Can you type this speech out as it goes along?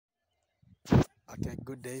Okay,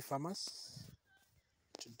 good day, farmers.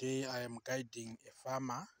 Today I am guiding a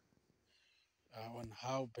farmer on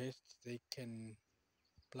how best they can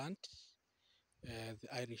plant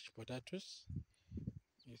the Irish potatoes.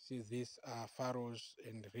 You see, these are furrows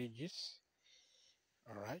and ridges.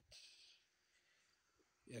 All right,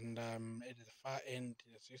 and at the far end,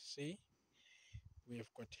 as you see, we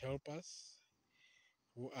have got helpers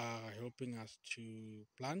who are helping us to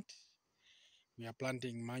plant. We are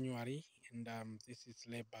planting manually, and this is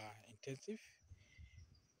labor intensive.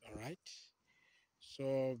 All right.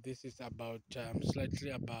 So this is about slightly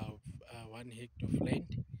above 1 hectare of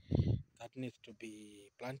land that needs to be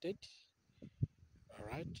planted. All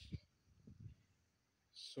right.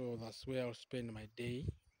 So that's where I'll spend my day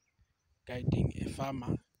guiding a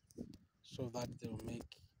farmer so that they'll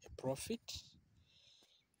make a profit.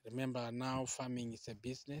 Remember, now farming is a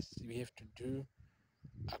business. We have to do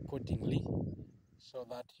accordingly so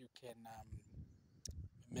that you can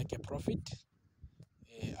make a profit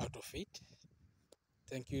out of it.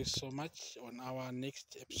 Thank you so much. On our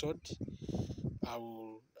next episode, I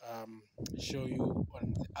will show you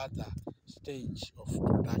on the other stage of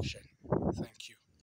production. Thank you.